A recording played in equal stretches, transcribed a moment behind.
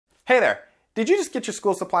Hey there, did you just get your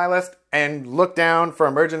school supply list and look down for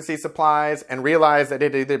emergency supplies and realize that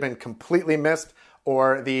it had either been completely missed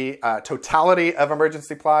or the totality of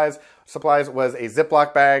emergency supplies was a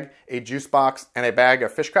Ziploc bag, a juice box, and a bag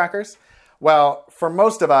of fish crackers? Well, for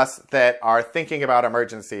most of us that are thinking about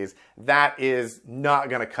emergencies, that is not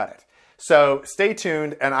going to cut it. So stay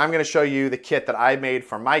tuned, and I'm going to show you the kit that I made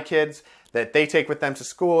for my kids that they take with them to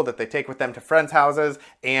school, that they take with them to friends' houses,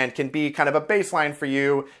 and can be kind of a baseline for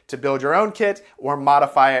you to build your own kit or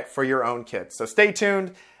modify it for your own kids. So stay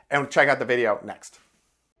tuned and check out the video next.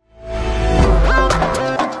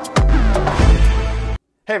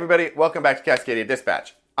 Hey everybody, welcome back to Cascadia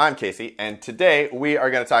Dispatch. I'm Casey, and today we are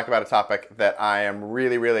going to talk about a topic that I am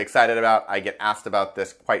really excited about. I get asked about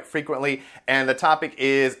this quite frequently, and the topic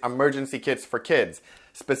is emergency kits for kids.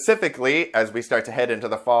 Specifically, as we start to head into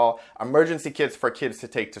the fall, emergency kits for kids to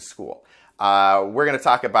take to school. We're going to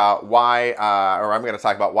talk about why, I'm going to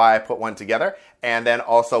talk about why I put one together, and then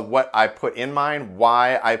also what I put in mine,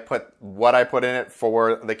 why I put what I put in it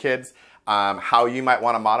for the kids, how you might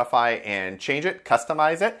want to modify and change it,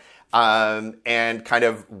 customize it, and kind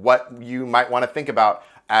of what you might want to think about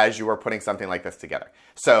as you are putting something like this together.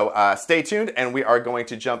 So stay tuned, and we are going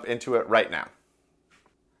to jump into it right now.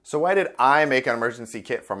 So why did I make an emergency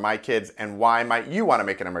kit for my kids, and why might you want to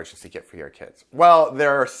make an emergency kit for your kids? Well,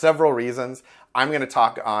 there are several reasons. I'm going to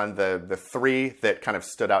talk on the three that kind of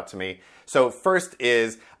stood out to me. So first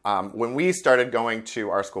is when we started going to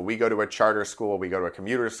our school, we go to a charter school, we go to a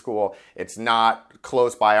commuter school. It's not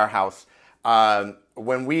close by our house.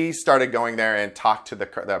 When we started going there and talked to the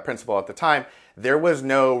principal at the time, there was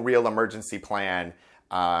no real emergency plan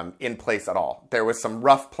in place at all. There was some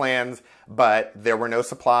rough plans, but there were no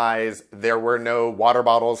supplies, there were no water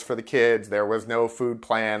bottles for the kids, there was no food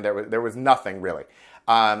plan, there was nothing really.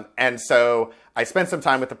 And so I spent some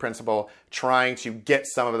time with the principal trying to get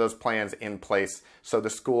some of those plans in place so the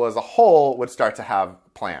school as a whole would start to have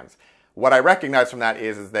plans. What I recognize from that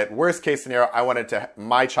is that worst case scenario, I wanted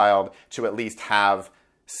my child to at least have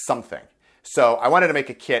something. So I wanted to make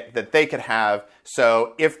a kit that they could have,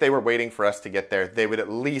 so if they were waiting for us to get there, they would at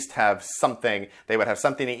least have something. They would have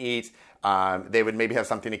something to eat, they would maybe have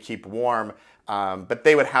something to keep warm, but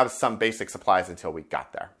they would have some basic supplies until we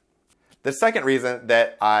got there. The second reason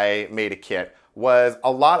that I made a kit was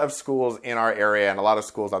a lot of schools in our area and a lot of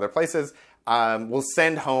schools other places will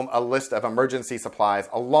send home a list of emergency supplies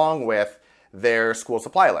along with their school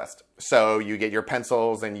supply list. So you get your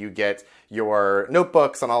pencils and you get your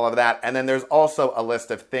notebooks and all of that. And then there's also a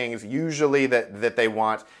list of things usually that they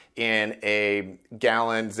want in a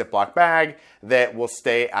gallon Ziploc bag that will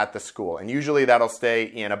stay at the school. And usually that'll stay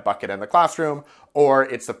in a bucket in the classroom, or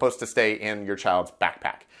it's supposed to stay in your child's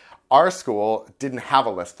backpack. Our school didn't have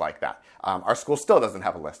a list like that. Our school still doesn't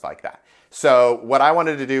have a list like that. So what I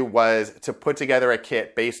wanted to do was to put together a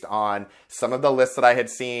kit based on some of the lists that I had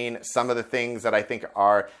seen, some of the things that I think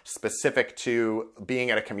are specific to being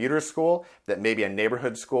at a commuter school that maybe a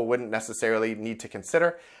neighborhood school wouldn't necessarily need to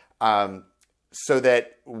consider, so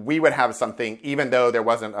that we would have something, even though there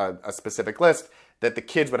wasn't a specific list, that the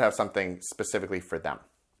kids would have something specifically for them.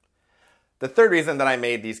 The third reason that I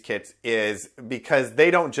made these kits is because they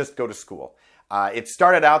don't just go to school. It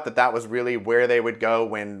started out that was really where they would go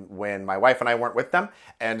when my wife and I weren't with them.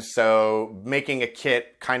 And so making a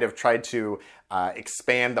kit kind of tried to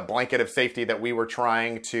expand the blanket of safety that we were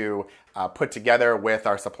trying to put together with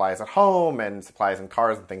our supplies at home and supplies in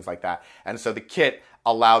cars and things like that. And so the kit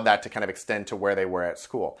allowed that to kind of extend to where they were at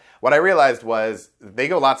school. What I realized was they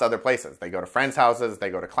go lots of other places. They go to friends' houses, they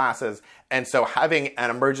go to classes. And so having an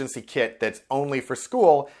emergency kit that's only for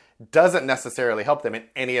school doesn't necessarily help them in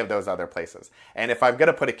any of those other places. And if I'm going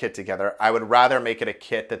to put a kit together, I would rather make it a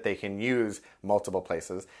kit that they can use multiple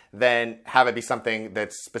places than have it be something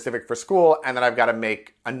that's specific for school and then I've got to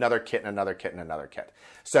make another kit and another kit and another kit.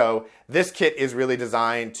 So this kit is really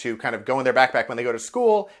designed to kind of go in their backpack when they go to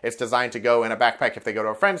school. It's designed to go in a backpack if they go to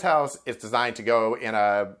a friend's house. It's designed to go in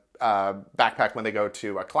a backpack when they go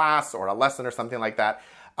to a class or a lesson or something like that.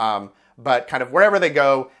 But kind of wherever they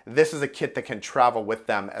go, this is a kit that can travel with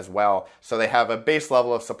them as well. So they have a base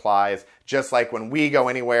level of supplies, just like when we go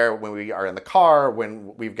anywhere, when we are in the car,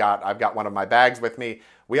 when I've got one of my bags with me,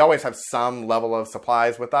 we always have some level of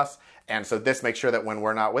supplies with us. And so this makes sure that when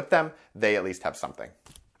we're not with them, they at least have something.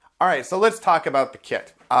 All right, so let's talk about the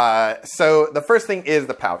kit. So the first thing is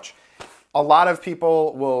the pouch. A lot of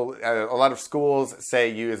people a lot of schools say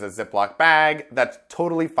use a Ziploc bag. That's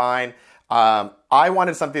totally fine. I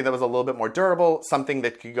wanted something that was a little bit more durable, something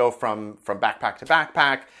that could go from backpack to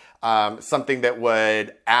backpack, something that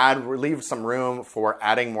would leave some room for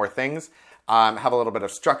adding more things. have a little bit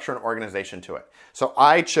of structure and organization to it. So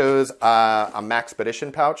I chose a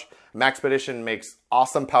Maxpedition pouch. Maxpedition makes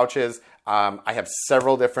awesome pouches. I have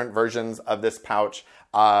several different versions of this pouch.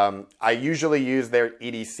 I usually use their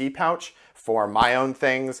EDC pouch for my own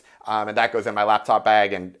things, and that goes in my laptop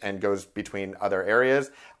bag and goes between other areas.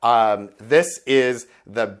 This is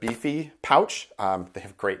the Beefy pouch. They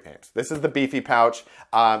have great names. This is the Beefy pouch.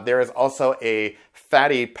 There is also a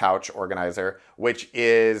Fatty pouch organizer, which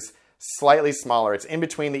is slightly smaller. It's in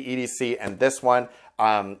between the EDC and this one.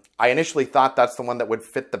 I initially thought that's the one that would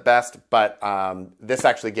fit the best, but this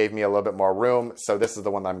actually gave me a little bit more room, so this is the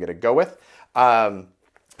one that I'm going to go with.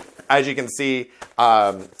 As you can see,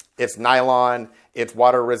 it's nylon, it's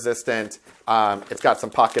water resistant, it's got some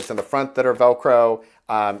pockets in the front that are Velcro.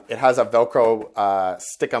 It has a Velcro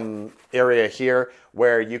stickum area here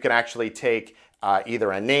where you can actually take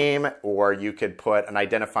either a name or you could put an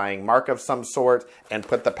identifying mark of some sort and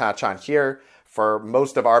put the patch on here. For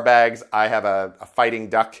most of our bags, I have a fighting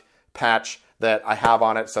duck patch that I have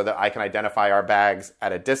on it so that I can identify our bags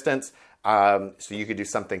at a distance. So you could do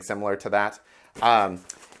something similar to that.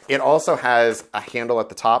 It also has a handle at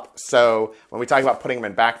the top. So when we talk about putting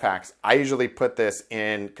them in backpacks, I usually put this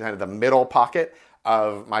in kind of the middle pocket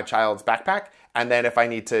of my child's backpack. And then if I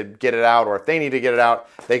need to get it out or if they need to get it out,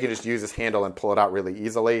 they can just use this handle and pull it out really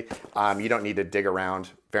easily. You don't need to dig around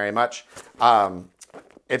very much.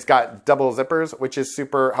 It's got double zippers, which is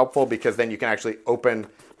super helpful because then you can actually open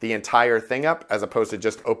the entire thing up as opposed to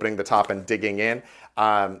just opening the top and digging in.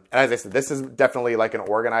 And as I said, this is definitely like an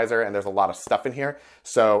organizer and there's a lot of stuff in here.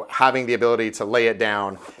 So having the ability to lay it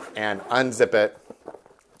down and unzip it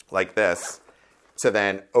like this to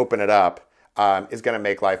then open it up is going to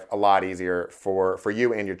make life a lot easier for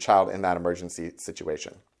you and your child in that emergency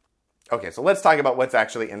situation. Okay, so let's talk about what's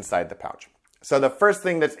actually inside the pouch. So the first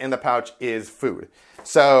thing that's in the pouch is food.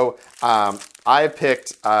 So I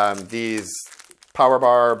picked these Power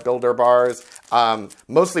Bar Builder bars,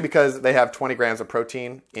 mostly because they have 20 grams of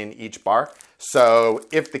protein in each bar. So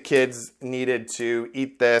if the kids needed to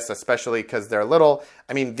eat this, especially because they're little,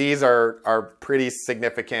 I mean, these are pretty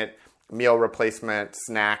significant meal replacement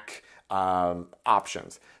snack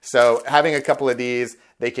options. So having a couple of these,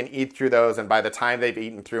 they can eat through those, and by the time they've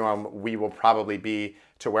eaten through them, we will probably be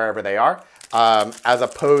to wherever they are, as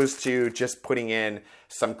opposed to just putting in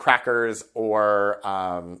some crackers or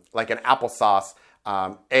like an applesauce.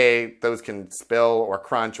 Those can spill or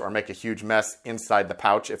crunch or make a huge mess inside the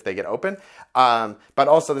pouch if they get open. But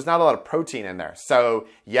also there's not a lot of protein in there. So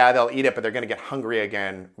yeah, they'll eat it, but they're going to get hungry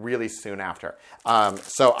again really soon after.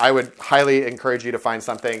 So I would highly encourage you to find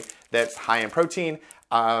something that's high in protein.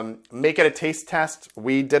 Make it a taste test.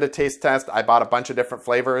 We did a taste test. I bought a bunch of different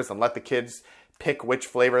flavors and let the kids pick which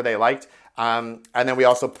flavor they liked. And then we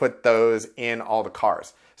also put those in all the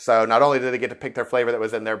cars. So not only did they get to pick their flavor that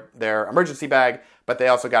was in their emergency bag, but they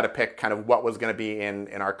also got to pick kind of what was going to be in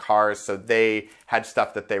our cars. So they had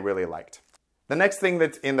stuff that they really liked. The next thing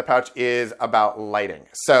that's in the pouch is about lighting.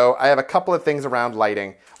 So I have a couple of things around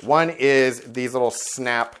lighting. One is these little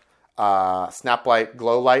snap light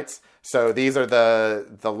glow lights. So these are the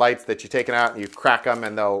lights that you take it out and you crack them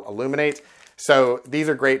and they'll illuminate. So these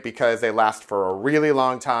are great because they last for a really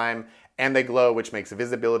long time and they glow, which makes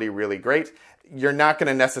visibility really great. You're not going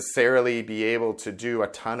to necessarily be able to do a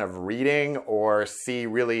ton of reading or see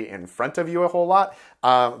really in front of you a whole lot,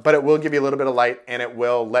 but it will give you a little bit of light and it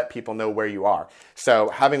will let people know where you are. So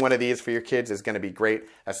having one of these for your kids is going to be great,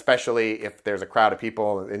 especially if there's a crowd of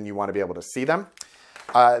people and you want to be able to see them.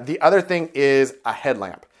 The other thing is a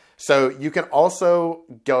headlamp. So you can also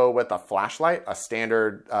go with a flashlight, a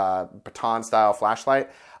standard baton style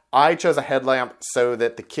flashlight. I chose a headlamp so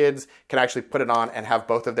that the kids can actually put it on and have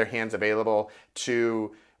both of their hands available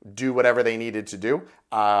to do whatever they needed to do,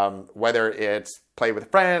 whether it's play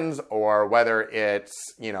with friends or whether it's,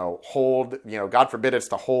 God forbid it's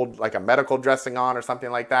to hold like a medical dressing on or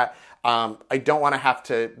something like that. I don't want to have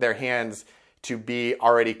their hands to be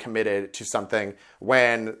already committed to something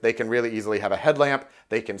when they can really easily have a headlamp.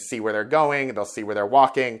 They can see where they're going. They'll see where they're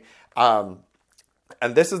walking.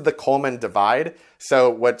 And this is the Coleman divide. So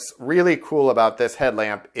what's really cool about this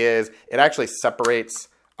headlamp is it actually separates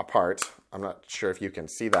apart. I'm not sure if you can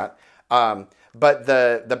see that. But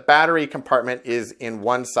the battery compartment is in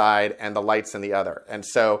one side and the light's in the other. And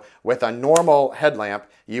so with a normal headlamp,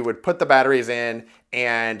 you would put the batteries in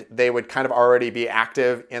and they would kind of already be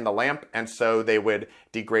active in the lamp. And so they would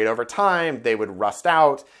degrade over time, they would rust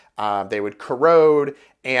out, they would corrode,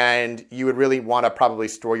 and you would really want to probably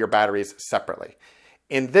store your batteries separately.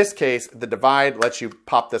 In this case, the divide lets you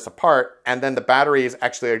pop this apart, and then the batteries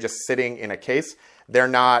actually are just sitting in a case. They're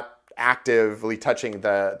not actively touching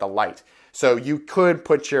the light. So you could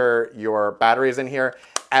put your batteries in here.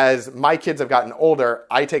 As my kids have gotten older,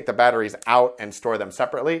 I take the batteries out and store them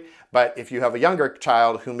separately. But if you have a younger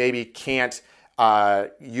child who maybe can't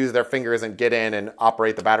use their fingers and get in and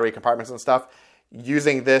operate the battery compartments and stuff,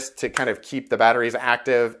 using this to kind of keep the batteries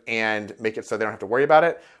active and make it so they don't have to worry about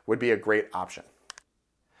it would be a great option.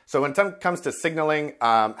 So when it comes to signaling,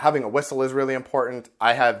 having a whistle is really important.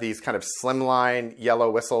 I have these kind of slimline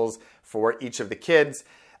yellow whistles for each of the kids.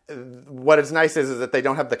 What is nice is that they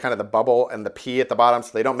don't have the kind of the bubble and the P at the bottom, so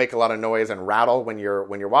they don't make a lot of noise and rattle when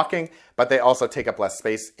you're walking, but they also take up less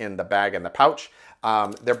space in the bag and the pouch.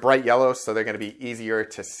 They're bright yellow, so they're going to be easier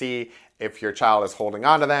to see if your child is holding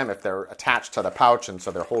on to them, if they're attached to the pouch, and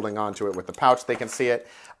so they're holding on to it with the pouch, they can see it.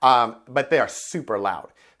 But they are super loud.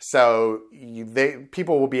 So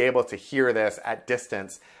people will be able to hear this at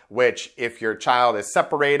distance, which if your child is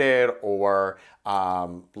separated or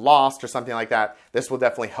lost or something like that, this will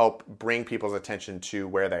definitely help bring people's attention to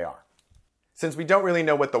where they are. Since we don't really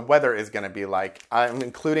know what the weather is going to be like, I'm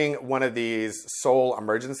including one of these Soul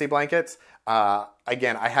emergency blankets.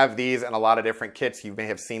 Again, I have these in a lot of different kits. You may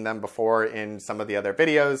have seen them before in some of the other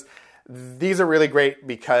videos. These are really great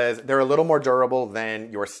because they're a little more durable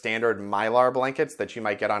than your standard Mylar blankets that you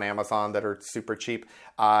might get on Amazon that are super cheap.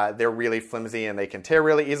 They're really flimsy and they can tear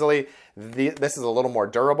really easily. This is a little more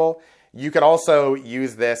durable. You could also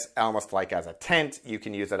use this almost like as a tent. You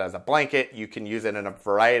can use it as a blanket. You can use it in a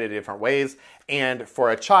variety of different ways. And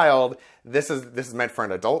for a child, this is meant for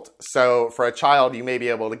an adult. So for a child, you may be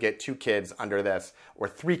able to get 2 kids under this or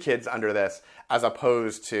 3 kids under this, as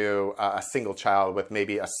opposed to a single child with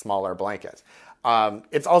maybe a smaller blanket.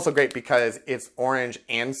 It's also great because it's orange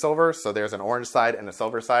and silver. So there's an orange side and a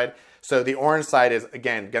silver side. So the orange side is,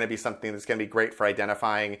 again, going to be something that's going to be great for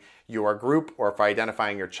identifying your group or for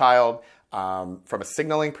identifying your child from a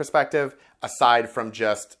signaling perspective, aside from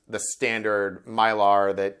just the standard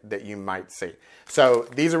Mylar that you might see. So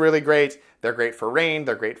these are really great. They're great for rain.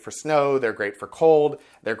 They're great for snow. They're great for cold.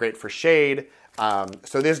 They're great for shade. So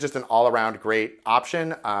this is just an all-around great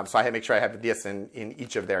option. So I make sure I have this in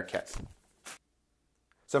each of their kits.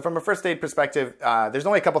 So from a first aid perspective, there's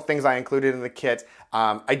only a couple things I included in the kit.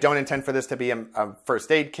 I don't intend for this to be a first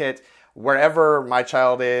aid kit. Wherever my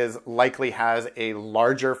child is likely has a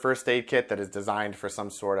larger first aid kit that is designed for some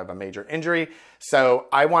sort of a major injury. So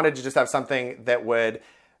I wanted to just have something that would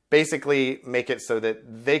basically make it so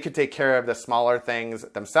that they could take care of the smaller things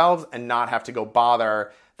themselves and not have to go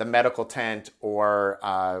bother the medical tent or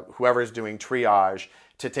whoever's doing triage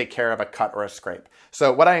to take care of a cut or a scrape.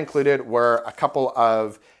 So what I included were a couple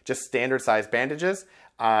of just standard size bandages.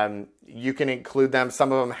 You can include them.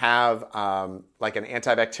 Some of them have like an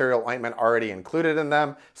antibacterial ointment already included in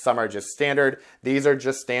them. Some are just standard. These are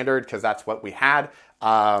just standard because that's what we had.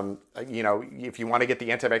 You know, if you want to get the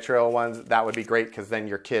antibacterial ones, that would be great because then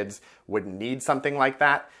your kids wouldn't need something like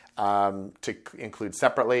that to include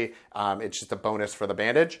separately. It's just a bonus for the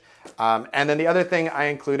bandage. And then the other thing I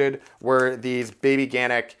included were these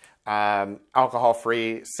BabyGanic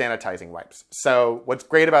alcohol-free sanitizing wipes. So what's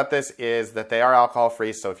great about this is that they are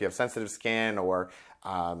alcohol-free. So if you have sensitive skin or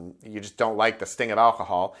you just don't like the sting of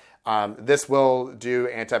alcohol, this will do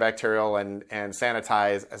antibacterial and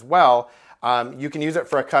sanitize as well. You can use it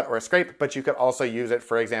for a cut or a scrape, but you could also use it,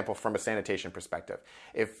 for example, from a sanitation perspective.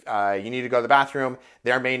 If you need to go to the bathroom,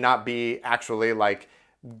 there may not be actually like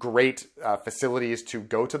great facilities to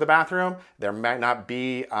go to the bathroom. There might not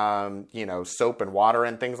be, you know, soap and water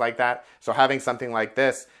and things like that. So having something like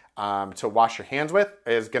this to wash your hands with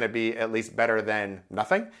is going to be at least better than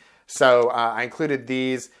nothing. So I included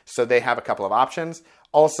these so they have a couple of options.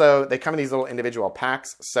 Also, they come in these little individual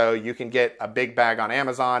packs, so you can get a big bag on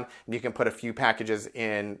Amazon, and you can put a few packages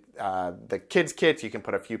in the kids' kits, you can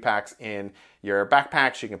put a few packs in your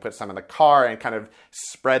backpacks, you can put some in the car and kind of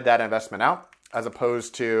spread that investment out, as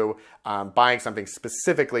opposed to buying something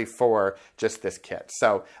specifically for just this kit.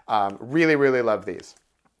 So really, really love these.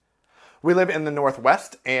 We live in the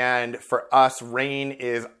Northwest, and for us, rain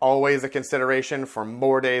is always a consideration for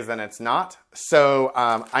more days than it's not. So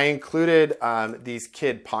I included these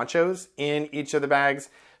kid ponchos in each of the bags.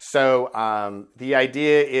 So the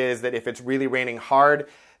idea is that if it's really raining hard,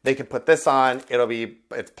 they can put this on.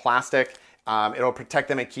 It's plastic. It'll protect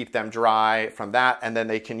them and keep them dry from that, and then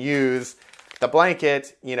they can use the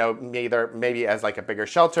blanket, you know, maybe as like a bigger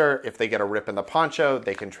shelter. If they get a rip in the poncho,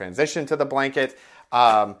 they can transition to the blanket.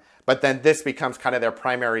 But then this becomes kind of their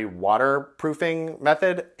primary waterproofing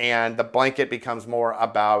method, and the blanket becomes more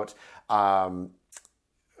about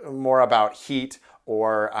heat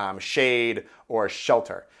or shade or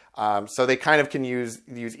shelter. So they kind of can use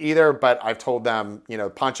either, but I've told them, you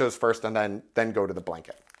know, ponchos first and then go to the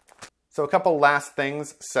blanket. So a couple last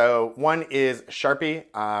things. So one is Sharpie,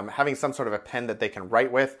 having some sort of a pen that they can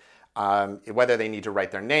write with, whether they need to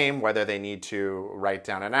write their name, whether they need to write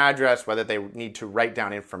down an address, whether they need to write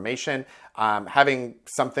down information. Having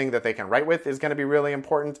something that they can write with is going to be really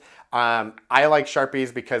important. I like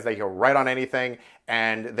Sharpies because they can write on anything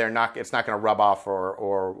and it's not going to rub off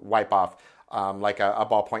or wipe off like a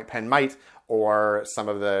ballpoint pen might, or some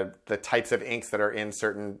of the types of inks that are in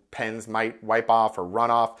certain pens might wipe off or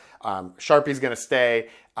run off. Sharpie's going to stay,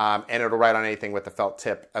 and it'll write on anything with the felt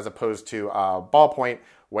tip, as opposed to a ballpoint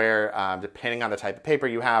where, depending on the type of paper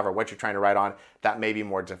you have or what you're trying to write on, that may be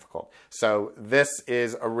more difficult. So this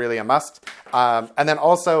is really a must. And then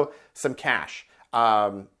also some cash.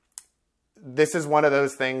 This is one of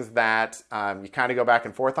those things that you kind of go back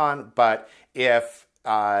and forth on, but if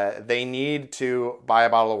they need to buy a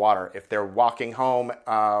bottle of water, if they're walking home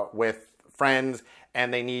with friends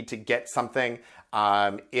and they need to get something,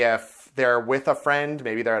 if they're with a friend,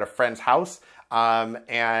 maybe they're at a friend's house,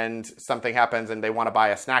 and something happens and they want to buy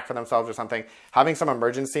a snack for themselves or something, having some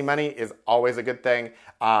emergency money is always a good thing.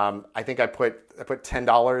 I think I put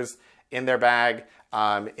 $10 in their bag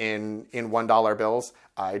in $1 bills.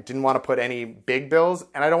 I didn't want to put any big bills,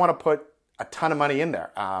 and I don't want to put a ton of money in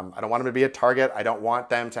there. I don't want them to be a target. I don't want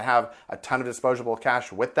them to have a ton of disposable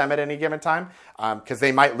cash with them at any given time, because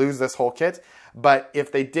they might lose this whole kit. But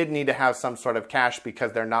if they did need to have some sort of cash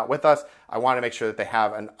because they're not with us, I want to make sure that they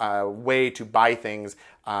have a way to buy things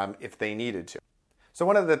if they needed to. So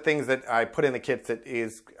one of the things that I put in the kits that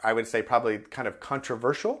is, I would say, probably kind of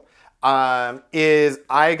controversial, is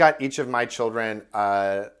I got each of my children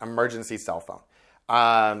an emergency cell phone.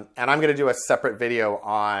 And I'm going to do a separate video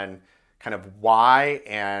on kind of why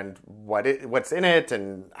and what's in it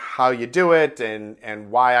and how you do it and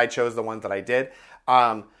why I chose the ones that I did.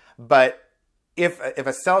 But if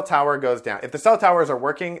a cell tower goes down, if the cell towers are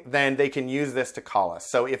working, then they can use this to call us.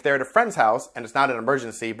 So if they're at a friend's house and it's not an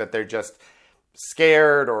emergency, but they're just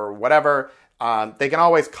scared or whatever, they can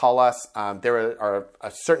always call us. There are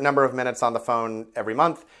a certain number of minutes on the phone every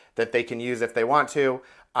month that they can use if they want to.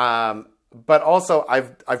 But also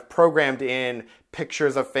I've programmed in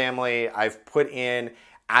pictures of family. I've put in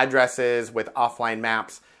addresses with offline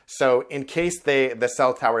maps. So in case the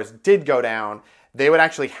cell towers did go down, they would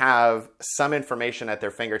actually have some information at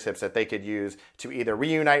their fingertips that they could use to either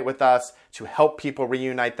reunite with us, to help people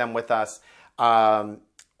reunite them with us,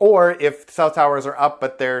 or if cell towers are up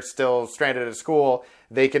but they're still stranded at school,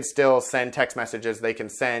 they could still send text messages. They can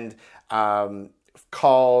send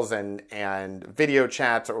calls and video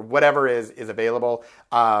chats or whatever is available,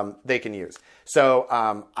 they can use. So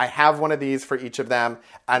I have one of these for each of them.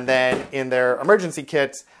 And then in their emergency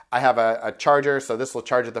kits, I have a charger. So this will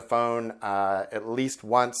charge the phone at least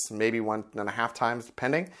once, maybe 1.5 times,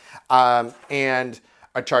 depending, and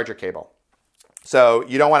a charger cable. So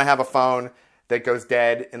you don't want to have a phone that goes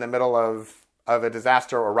dead in the middle of a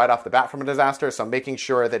disaster or right off the bat from a disaster. So making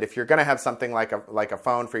sure that if you're going to have something like a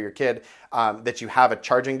phone for your kid, that you have a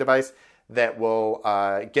charging device that will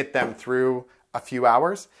get them through a few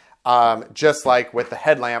hours. Just like with the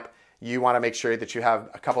headlamp, you want to make sure that you have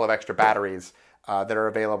a couple of extra batteries that are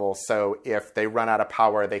available. So if they run out of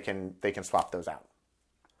power, they can swap those out.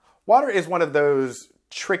 Water is one of those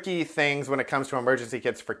tricky things when it comes to emergency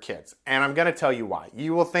kits for kids. And I'm going to tell you why.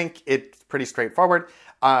 You will think it's pretty straightforward.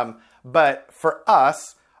 But for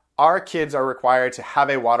us, our kids are required to have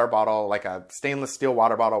a water bottle, like a stainless steel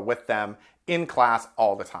water bottle, with them in class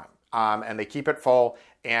all the time. And they keep it full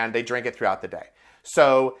and they drink it throughout the day.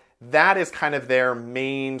 So that is kind of their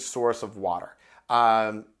main source of water.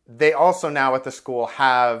 They also now at the school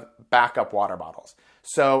have backup water bottles.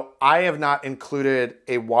 So I have not included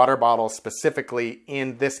a water bottle specifically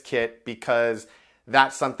in this kit because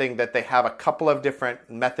that's something that they have a couple of different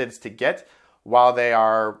methods to get while they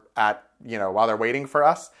are while they're waiting for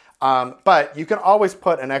us. But you can always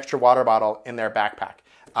put an extra water bottle in their backpack.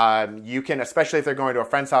 You can, especially if they're going to a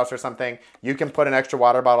friend's house or something, you can put an extra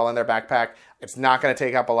water bottle in their backpack. It's not going to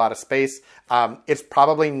take up a lot of space. It's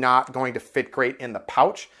probably not going to fit great in the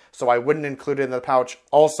pouch, so I wouldn't include it in the pouch.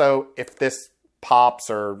 Also, if this pops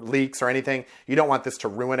or leaks or anything, you don't want this to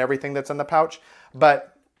ruin everything that's in the pouch.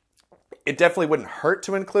 But it definitely wouldn't hurt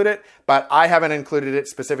to include it, but I haven't included it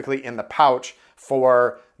specifically in the pouch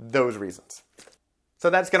for those reasons. So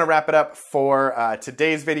that's going to wrap it up for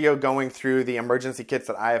today's video, going through the emergency kits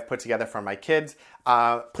that I have put together for my kids.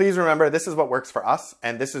 Please remember, this is what works for us,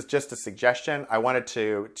 and this is just a suggestion. I wanted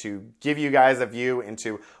to give you guys a view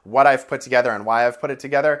into what I've put together and why I've put it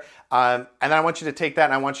together. And then I want you to take that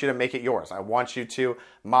and I want you to make it yours. I want you to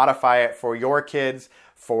modify it for your kids,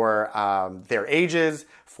 for their ages,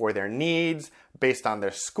 for their needs, based on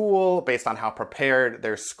their school, based on how prepared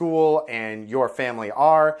their school and your family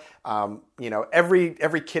are. You know,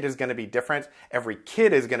 every kid is going to be different. Every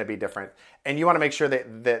kid is going to be different. And you want to make sure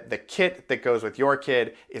that the kit that goes with your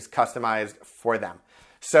kid is customized for them.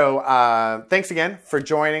 So thanks again for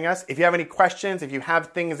joining us. If you have any questions, if you have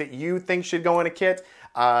things that you think should go in a kit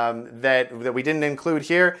that we didn't include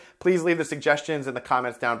here, please leave the suggestions in the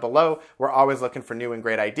comments down below. We're always looking for new and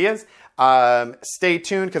great ideas. Stay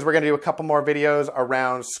tuned because we're going to do a couple more videos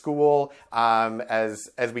around school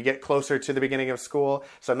as we get closer to the beginning of school.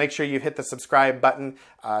 So make sure you hit the subscribe button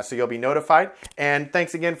so you'll be notified. And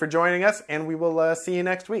thanks again for joining us, and we will see you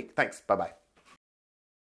next week. Thanks. Bye-bye.